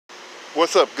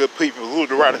What's up, good people? Who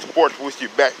the Rider Sports with you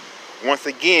back once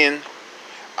again.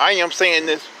 I am saying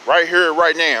this right here,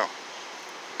 right now.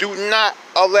 Do not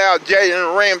allow Jalen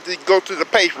and Ramsey to go to the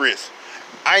Patriots.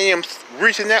 I am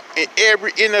reaching out in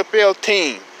every NFL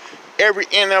team, every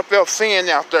NFL fan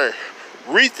out there.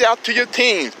 Reach out to your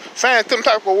teams. Find some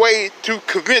type of way to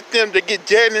convince them to get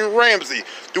Jalen Ramsey.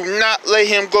 Do not let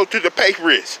him go to the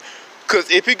Patriots. Because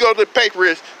if he go to the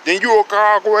Patriots, then you will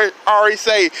already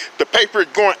say the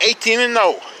Patriots going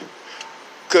 18-0.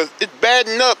 Because it's bad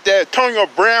enough that Antonio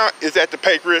Brown is at the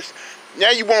Patriots.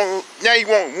 Now you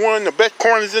want one of the best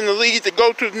corners in the league to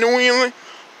go to New England.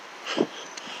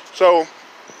 So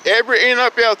every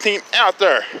NFL team out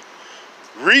there,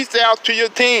 reach out to your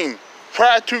team.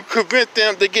 Try to convince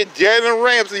them to get Jalen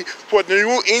Ramsey for the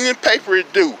New England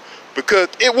Patriots do. Because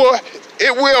it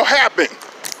will happen.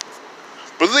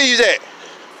 Believe that.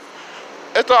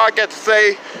 That's all I got to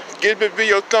say. Give this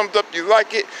video a thumbs up if you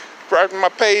like it. Subscribe to my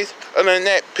page. Other than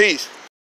that, peace.